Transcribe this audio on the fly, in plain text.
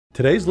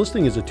Today's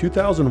listing is a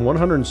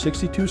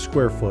 2,162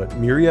 square foot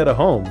Murrieta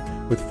home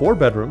with 4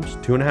 bedrooms,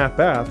 2.5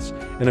 baths,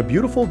 and a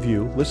beautiful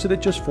view listed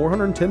at just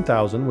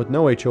 $410,000 with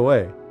no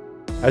HOA.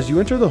 As you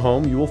enter the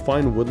home, you will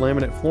find wood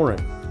laminate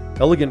flooring,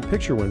 elegant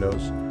picture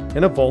windows,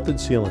 and a vaulted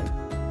ceiling.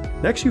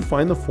 Next, you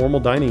find the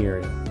formal dining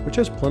area, which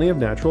has plenty of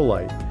natural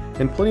light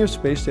and plenty of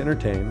space to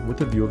entertain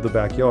with a view of the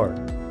backyard.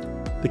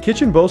 The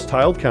kitchen boasts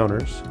tiled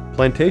counters,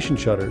 plantation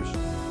shutters,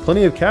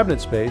 plenty of cabinet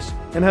space,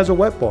 and has a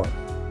wet bar.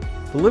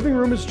 The living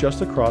room is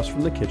just across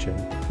from the kitchen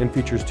and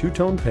features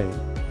two-tone paint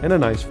and a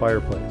nice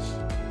fireplace.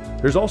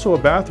 There's also a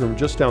bathroom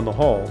just down the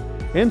hall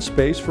and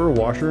space for a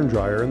washer and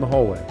dryer in the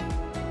hallway.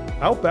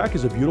 Out back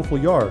is a beautiful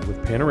yard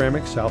with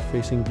panoramic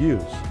south-facing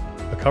views,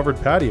 a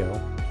covered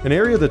patio, an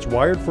area that's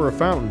wired for a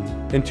fountain,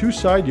 and 2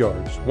 side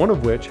yards, one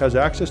of which has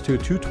access to a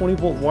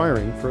 220-volt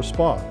wiring for a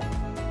spa.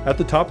 At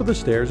the top of the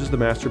stairs is the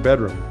master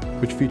bedroom,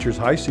 which features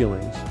high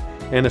ceilings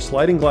and a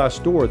sliding glass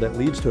door that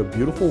leads to a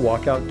beautiful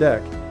walkout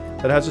deck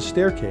that has a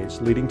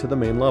staircase leading to the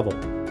main level.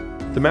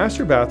 The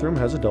master bathroom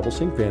has a double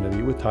sink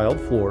vanity with tiled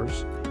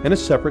floors and a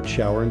separate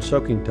shower and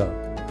soaking tub.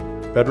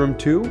 Bedroom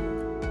 2,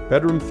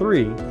 bedroom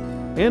 3,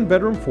 and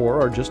bedroom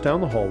 4 are just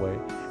down the hallway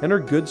and are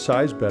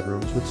good-sized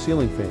bedrooms with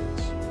ceiling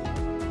fans.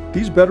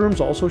 These bedrooms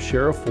also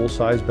share a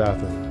full-size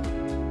bathroom.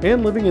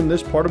 And living in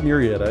this part of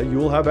Murrieta, you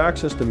will have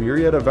access to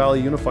Murrieta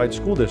Valley Unified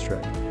School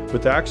District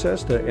with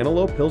access to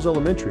Antelope Hills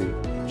Elementary,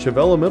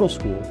 Chavella Middle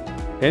School,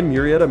 and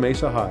Murrieta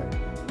Mesa High.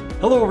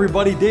 Hello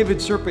everybody, David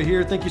Serpa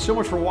here. Thank you so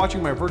much for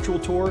watching my virtual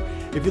tour.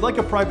 If you'd like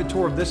a private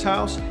tour of this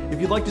house,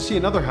 if you'd like to see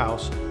another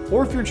house,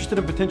 or if you're interested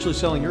in potentially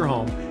selling your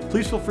home,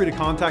 please feel free to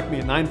contact me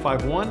at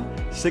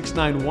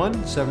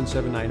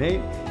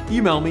 951-691-7798.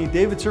 Email me,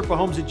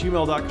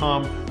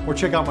 davidserpahomes@gmail.com, or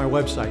check out my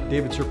website,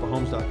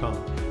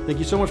 davidserpahomes.com. Thank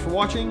you so much for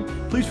watching.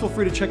 Please feel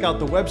free to check out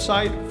the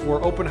website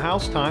for open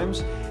house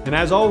times. And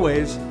as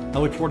always, I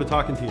look forward to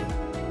talking to you.